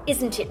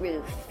 isn't it,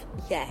 Ruth?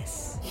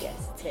 Yes,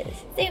 it is.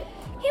 So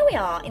here we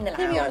are in the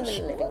lounge. Here we are in the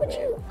living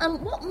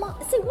room.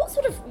 What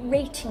sort of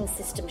rating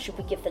system should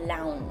we give the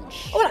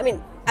lounge? Well, I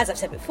mean, as I've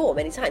said before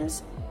many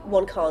times,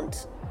 one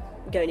can't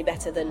go any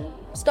better than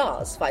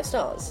 5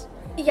 stars.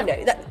 Yeah.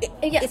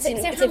 It's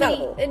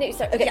infallible.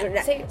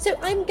 So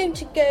I'm going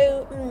to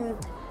go.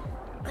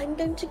 I'm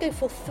going to go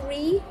for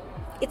 3.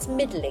 It's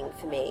middling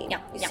for me.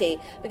 You see,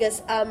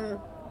 because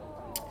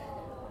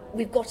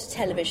we've got a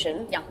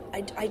television. Yeah.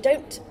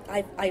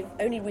 I've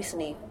only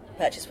recently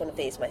purchased one of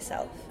these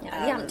myself.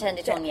 Yeah, you haven't turned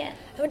it on yet.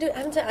 I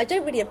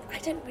don't really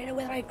know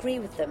whether I agree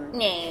with them.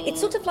 No. It's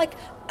sort of like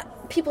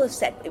people have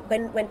said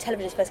when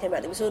television first came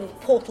out, it was sort of a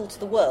portal to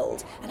the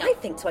world, and I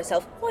think to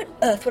myself, why on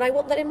earth would I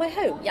want that in my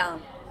home? Yeah.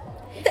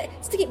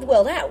 It's to keep the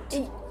world out.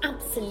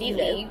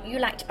 Absolutely. You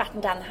like to batten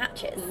down the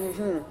hatches.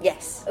 Mm-hmm.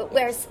 Yes.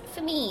 Whereas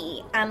for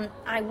me,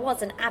 I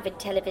was an avid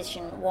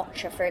television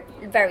watcher for a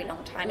very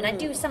long time, and I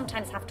do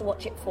sometimes have to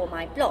watch it for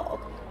my blog.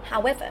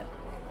 However,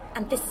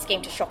 and this is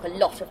going to shock a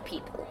lot of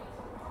people,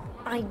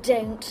 I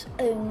don't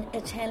own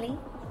a telly.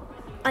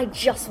 I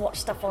just watch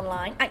stuff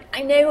online.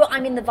 I know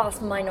I'm in the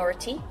vast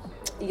minority.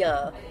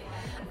 Yeah.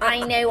 I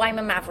know I'm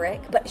a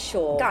maverick, but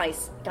sure.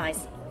 Guys,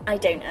 I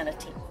don't own a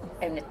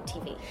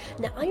TV.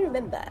 Now, I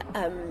remember...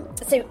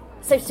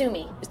 So sue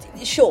me.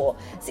 Sure.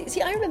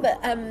 See, I remember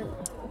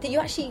that you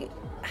actually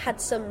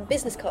had some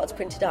business cards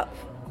printed up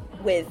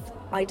with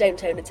I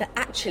don't own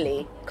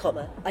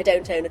I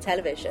don't own a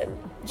television.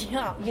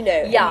 Yeah.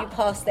 And you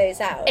pass those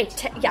out. And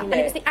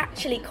it was the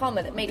actually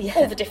comma that made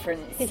all the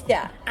difference.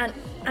 Yeah.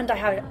 And I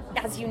have,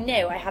 as you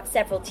know, I have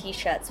several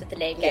T-shirts with the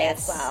logo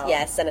as well.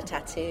 Yes, and a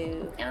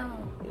tattoo. Oh.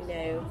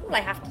 All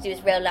I have to do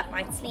is roll up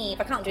my sleeve.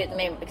 I can't do it at the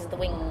moment because of the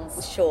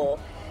wings. Sure.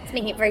 It's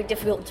making it very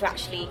difficult to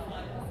actually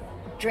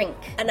drink.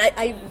 And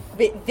I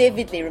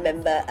vividly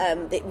remember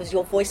it was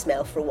your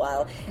voicemail for a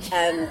while.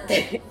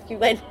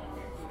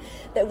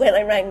 When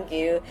I rang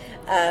you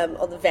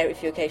on the very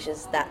few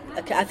occasions that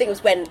I think it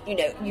was when you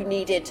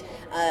needed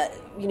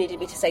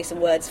me to say some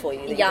words for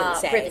you that you couldn't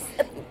say.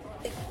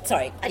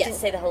 Sorry, I didn't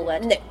say the whole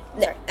word.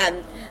 No.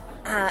 And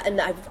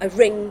I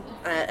ring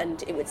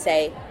and it would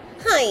say,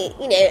 "Hi,"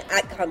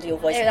 I can't do your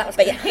voice,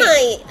 but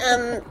hi,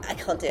 I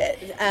can't do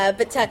it.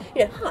 But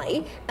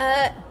hi.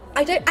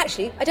 I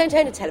don't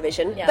own a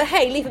television, but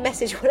hey, leave a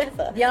message,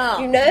 whatever. Yeah.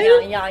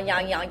 Yeah.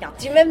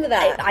 Do you remember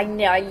that? I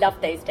know, I love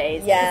those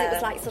days. Yeah. Because it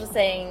was like sort of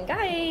saying,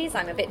 guys,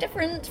 I'm a bit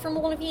different from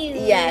all of you.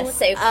 Yes.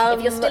 So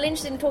if you're still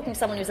interested in talking to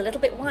someone who's a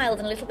little bit wild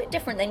and a little bit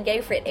different, then go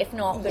for it. If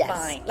not,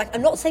 goodbye. Yes. Like,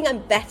 I'm not saying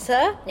I'm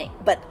better,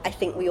 but I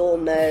think we all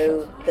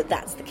know that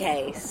that's the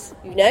case.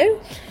 Yeah.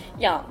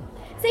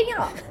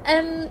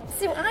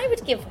 So I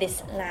would give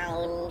this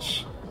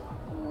lounge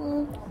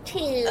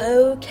 2.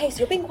 Okay, so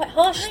you're being quite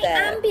harsh there.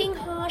 I am being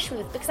harsh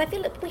with, because I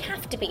feel that we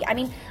have to be. I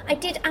mean, I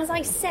did, as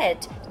I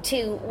said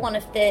to one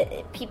of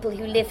the people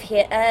who live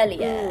here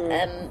earlier,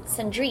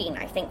 Sandrine,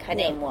 I think her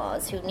name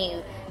was, who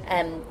knew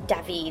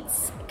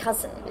David's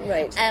cousin.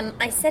 Right.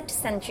 I said to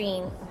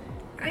Sandrine,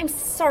 I'm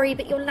sorry,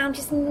 but your lounge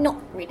is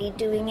not really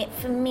doing it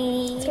for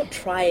me. It's not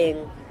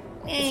trying.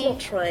 It's not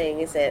trying,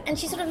 is it? And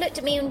she sort of looked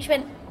at me and she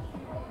went,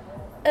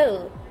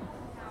 oh,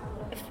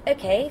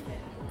 okay,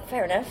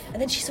 fair enough.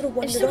 And then she sort of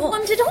wandered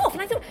off.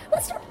 And I thought, well,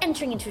 it's not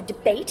entering into a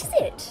debate, is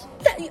it?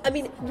 I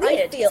feel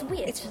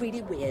weird. It's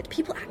really weird.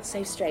 People act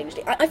so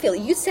strangely. I feel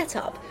you set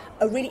up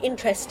a really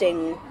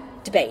interesting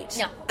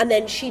debate, and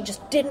then she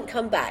just didn't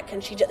come back,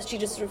 and she just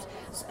sort of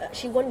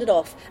she wandered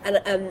off,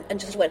 and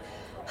just went,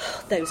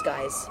 oh, those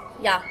guys.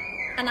 Yeah.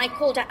 And I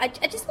called out. I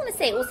just want to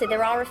say also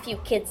there are a few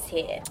kids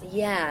here.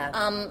 Yeah.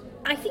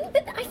 I think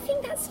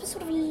that's a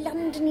sort of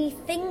Londony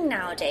thing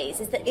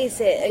nowadays. Is it?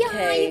 Okay.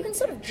 Yeah, you can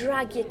sort of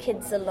drag your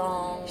kids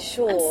along.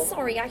 Sure. I'm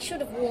sorry, I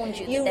should have warned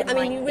you. You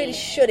really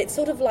should. It's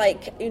sort of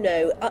like,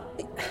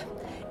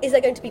 is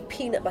there going to be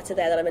peanut butter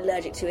there that I'm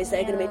allergic to? Is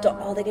there going to be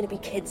they're going to be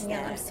kids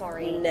there? I'm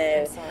sorry.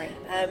 No. I'm sorry.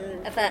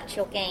 Avert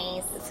your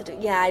gaze.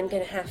 I'm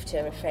going to have to,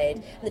 I'm afraid.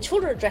 And the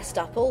children are dressed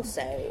up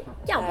also.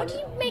 Yeah, what do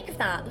you make of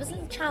that? There was a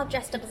little child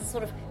dressed up as a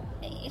sort of...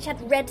 She had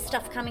red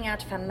stuff coming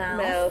out of her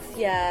mouth.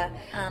 Yeah.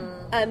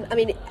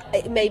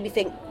 It made me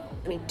think,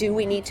 do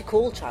we need to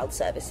call child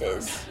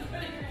services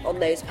on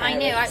those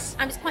parents? I know,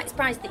 I was quite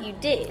surprised that you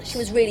did. She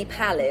was really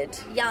pallid.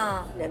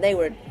 Yeah. They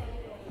were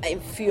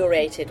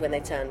infuriated when they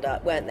turned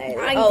up, weren't they?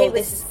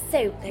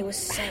 They were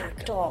so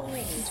backed off,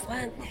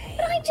 weren't they?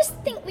 But I just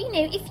think,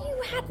 if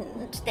you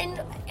hadn't, then,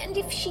 and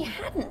if she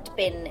hadn't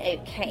been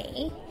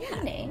okay,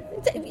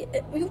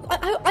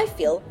 I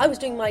feel I was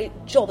doing my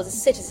job as a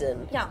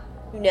citizen. Yeah.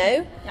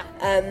 Yeah.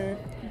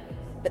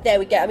 But there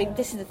we go.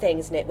 This is the thing,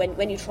 isn't it?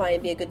 When you try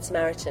and be a good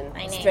Samaritan,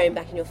 it's thrown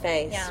back in your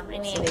face. Yeah, I know.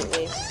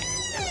 Absolutely.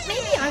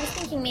 Maybe I was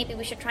thinking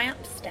we should try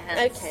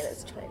upstairs. Okay,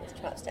 let's try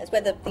upstairs.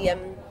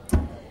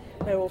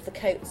 Where all the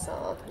coats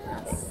are.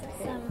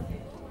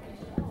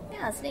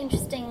 It's an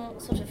interesting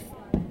sort of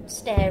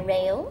stair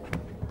rail.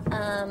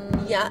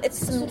 It's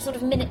some sort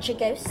of miniature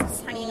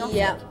ghosts hanging off.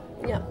 Yeah.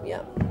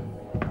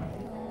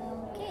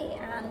 Okay,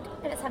 and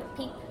let's have a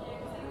peep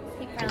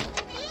round.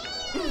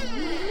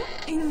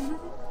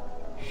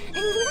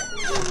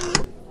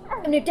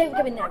 Oh, no, don't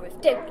go in there, Ruth.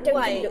 Don't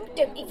Why? even look.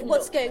 Don't even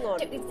What's look. going on?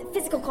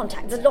 Physical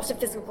contact. There's a lot of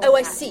physical contact. Oh,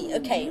 I see.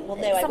 Okay. Well,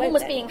 no, I won't. Someone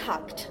was being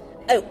hugged.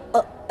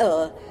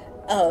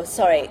 Oh,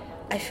 sorry.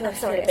 I feel a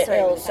bit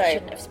ill. Sorry. I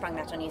shouldn't have sprung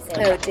that on you.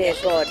 Oh, dear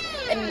God.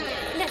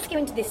 Let's go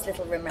into this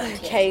little room right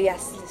here. Okay,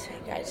 yes.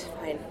 Right,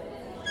 fine.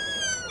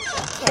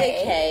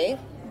 Okay.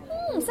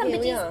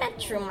 Somebody's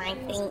bedroom, I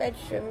think.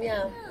 Bedroom,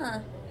 yeah.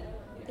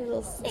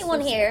 No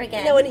one here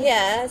again. No one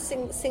here.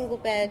 Single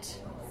bed.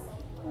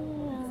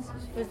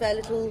 With a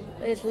little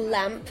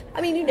lamp.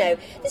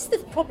 This is the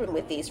problem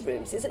with these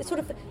rooms. Is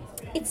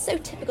it's so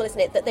typical, isn't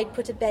it, that they'd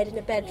put a bed in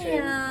a bedroom.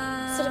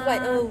 Yeah. Sort of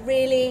like, oh,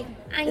 really?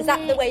 Is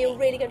that the way you're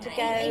really going to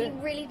go? Are you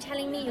really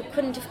telling me you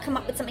couldn't have come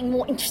up with something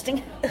more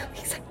interesting?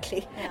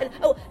 Exactly. Yeah.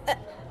 And,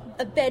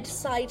 a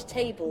bedside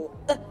table.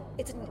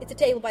 It's a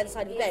table by the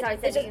side of the bed.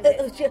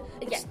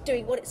 It's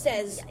doing what it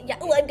says. Yeah.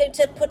 Oh, I'm going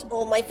to put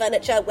all my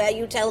furniture where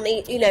you tell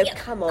me.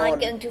 Come on. I'm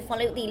going to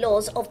follow the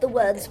laws of the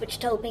words which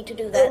told me to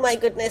do that. Oh my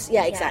goodness!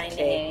 Yeah,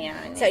 exactly.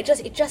 I know. So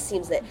it just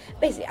seems that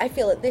basically I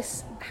feel that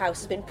this house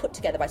has been put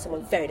together by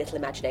someone with very little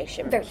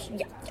imagination. Because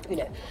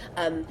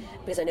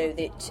I know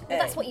that.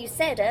 That's what you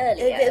said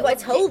earlier. I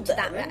told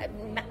them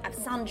that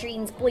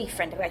Sandrine's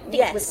boyfriend, who I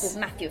think was called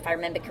Matthew, if I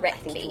remember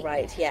correctly. I think you're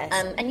right. Yes.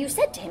 And you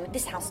said to him,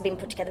 this house has been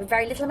put together with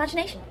very little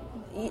imagination.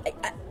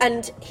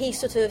 And he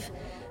sort of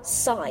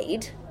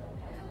sighed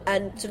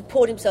and sort of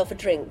poured himself a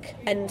drink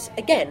and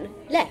again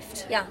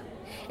left. Yeah.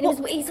 And it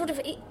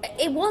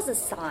was a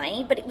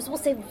sigh, but it was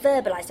also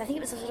verbalised. I think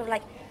it was sort of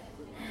like, for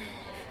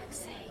fuck's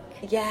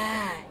sake.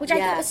 Yeah. Which I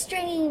thought was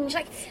strange.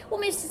 Like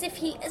almost as if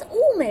he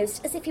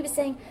was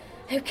saying,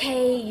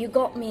 okay, you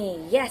got me.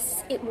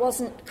 Yes, it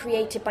wasn't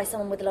created by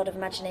someone with a lot of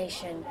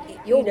imagination.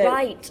 You're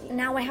right.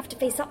 Now I have to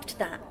face up to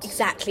that.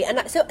 Exactly.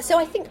 And so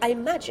I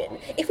imagine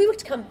if we were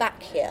to come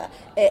back here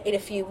in a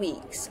few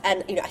weeks,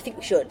 and I think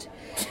we should,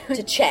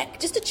 to check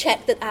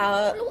that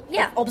our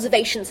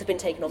observations have been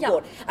taken on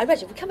board. I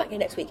imagine if we come back here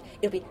next week,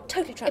 it'll be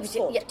totally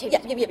transformed. Yeah.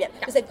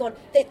 Because they've gone.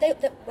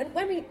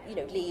 When we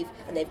leave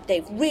and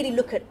they've really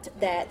look at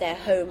their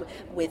home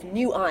with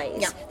new eyes.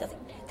 Yeah. They'll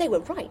think, they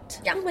were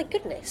right. Yeah. Oh my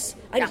goodness!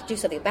 I need to do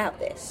something about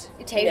this.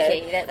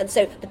 Totally. And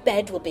so the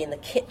bed will be in the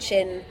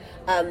kitchen.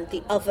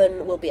 The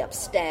oven will be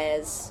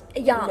upstairs.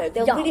 Yeah.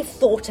 They'll really have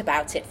thought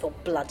about it for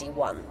bloody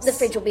once. The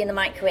fridge will be in the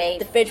microwave.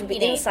 The fridge will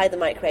be inside the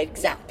microwave.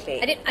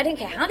 Exactly. I don't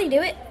care how they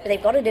do it, but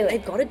they've got to do it.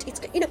 They've got to. It's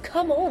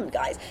come on,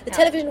 guys. The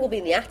television will be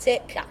in the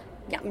attic.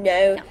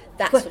 Yeah.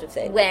 That sort of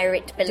thing. Where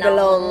it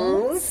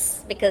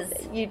belongs. Because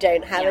you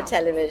don't have a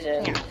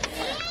television.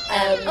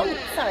 Yeah.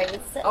 Sorry.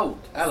 Hello.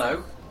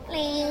 Hello.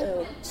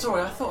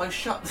 Sorry, I thought I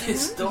shut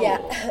this door. Yeah.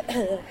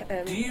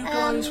 Do you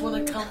guys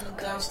want to come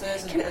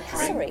downstairs and get a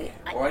drink? Sorry.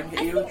 Or I can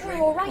get you a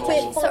drink? all right.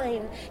 We're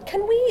fine.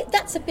 Can we?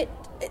 That's a bit.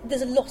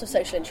 There's a lot of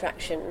social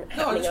interaction.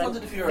 No, I just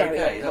wondered if you were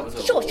okay. That was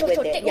all. Sure.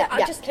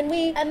 Can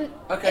we?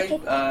 Okay.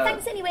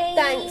 Thanks anyway.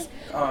 Thanks.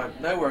 All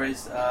right, no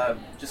worries.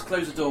 Just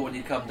close the door when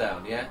you come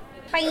down, yeah?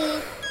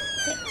 Bye.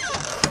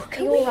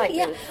 Can we? Right,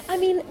 yeah.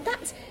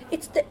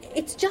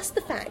 It's just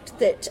the fact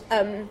that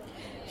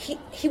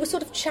he was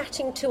sort of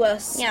chatting to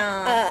us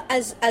Yeah.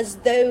 As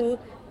though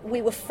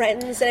we were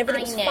friends and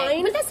everything was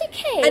fine. Well, that's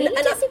okay.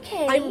 That's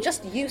okay. I'm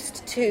just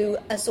used to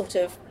a sort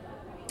of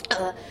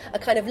a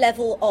kind of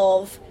level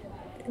of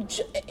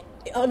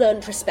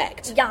unearned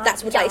respect. Yeah,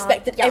 that's what I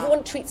expect. That yeah.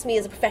 everyone treats me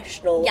as a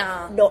professional,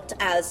 not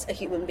as a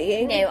human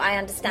being. No, I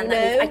understand You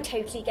that. know? I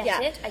totally get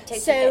Yeah. it. I totally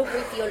So- get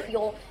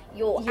Ruth.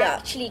 You're Yeah.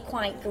 actually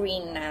quite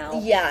green now.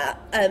 Yeah,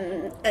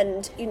 and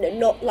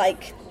not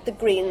like the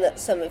green that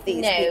some of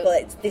these No. people.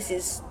 This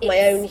is my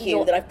It's own hue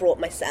your- that I've brought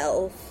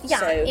myself. Yeah,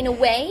 so, in a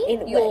way,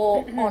 in a way.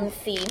 you're on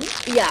theme.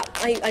 Yeah,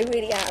 I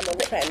really am on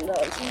trend,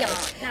 aren't I? Yeah.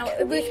 Now,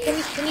 Ruth,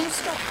 can you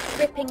stop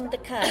ripping the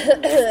curtains?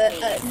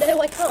 please? No,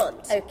 I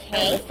can't.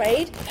 Okay. I'm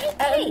afraid.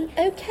 Okay.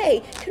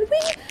 Okay. Can we?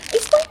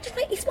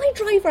 Is my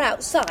driver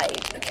outside?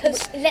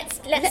 Because Let's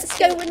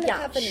go and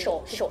yeah, have a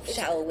sure.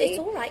 shall we? It's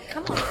all right.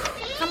 Come on.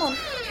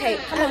 Okay,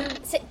 come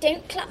on. So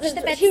don't clutch the There's a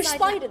bedside. huge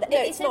spider there. No,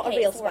 It's it's not okay, a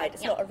real it's all right. spider.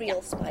 It's Yeah, not a real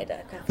yeah. spider.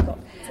 I forgot.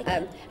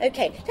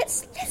 Okay,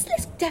 let's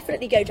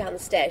definitely go down the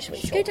stairs. Shall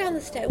we? Go down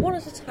the stairs one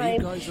at a time.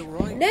 You guys all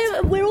right?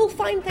 No, we're all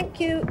fine, thank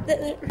you.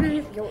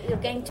 You're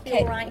going to be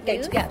all right. Going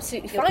to Ruth. be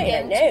absolutely You're fine. I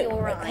going know. to be all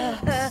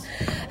right.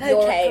 Okay,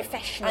 You're a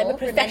professional. I'm a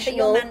Remember professional.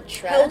 your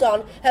mantra. Hold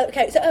on.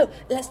 Okay, so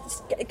let's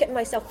just get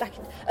myself back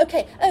in.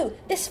 Okay. Oh,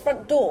 this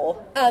front door.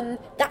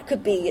 That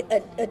could be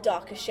a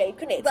darker shade,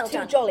 couldn't it? It's Well too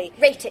done. jolly.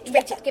 Rate it. Give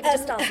it a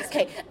star system.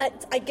 Okay,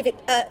 I give it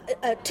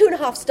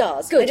 2.5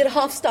 stars. Good. I did a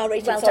half-star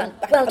rating. Well so done.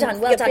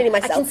 I'm feeling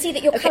myself. I can see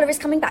that your Okay. colour is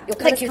coming back. Your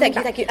colour's Thank you. coming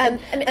back. Thank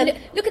you.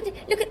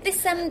 Look at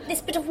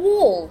this bit of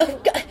wall.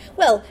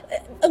 Well,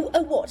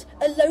 what?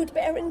 A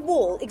load-bearing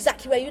wall,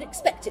 exactly where you'd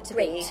expect it to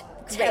be.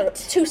 Great.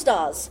 2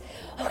 stars.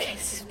 Okay,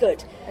 this is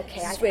good. Okay,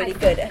 this is really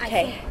good.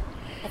 Okay.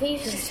 I think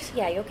you just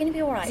you're going to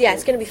be all right. Yeah,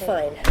 it's going to be So-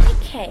 fine.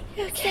 Okay.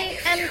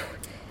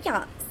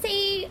 So,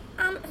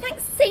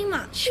 thanks so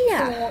much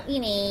Yeah.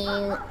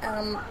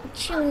 for,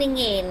 tuning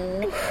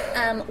in.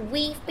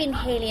 We've been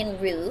Hayley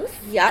and Ruth.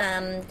 Yeah.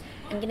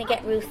 I'm going to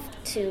get Ruth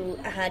to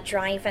her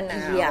driver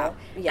now.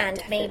 Yeah, and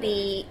definitely.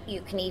 maybe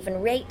you can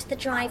even rate the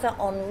driver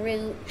en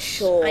route.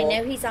 Sure. I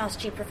know he's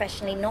asked you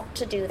professionally not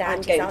to do that. I'm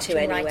He's going asked to you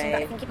in writing, anyway.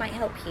 but I think it might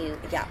help you.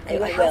 Yeah,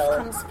 Your I health will.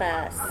 comes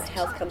first.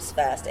 Health comes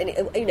first, and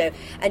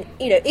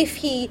if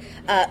he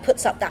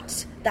puts up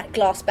that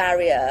glass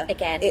barrier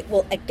Again. it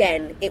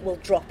will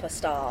drop a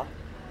star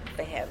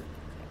for him.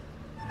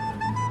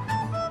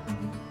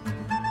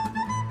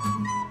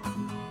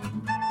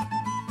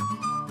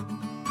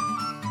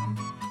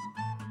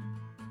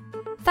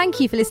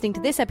 Thank you for listening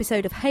to this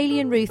episode of Hayley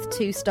and Ruth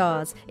 2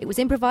 Stars. It was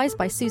improvised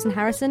by Susan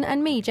Harrison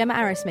and me, Gemma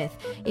Arrowsmith.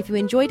 If you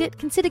enjoyed it,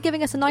 consider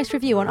giving us a nice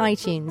review on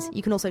iTunes.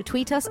 You can also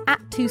tweet us at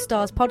 2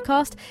 Stars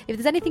Podcast if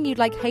there's anything you'd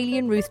like Hayley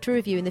and Ruth to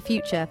review in the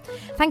future.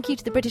 Thank you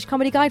to the British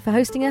Comedy Guide for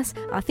hosting us.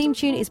 Our theme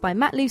tune is by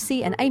Matt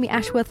Lucy and Amy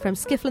Ashworth from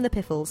Skiffle and the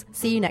Piffles.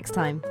 See you next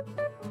time.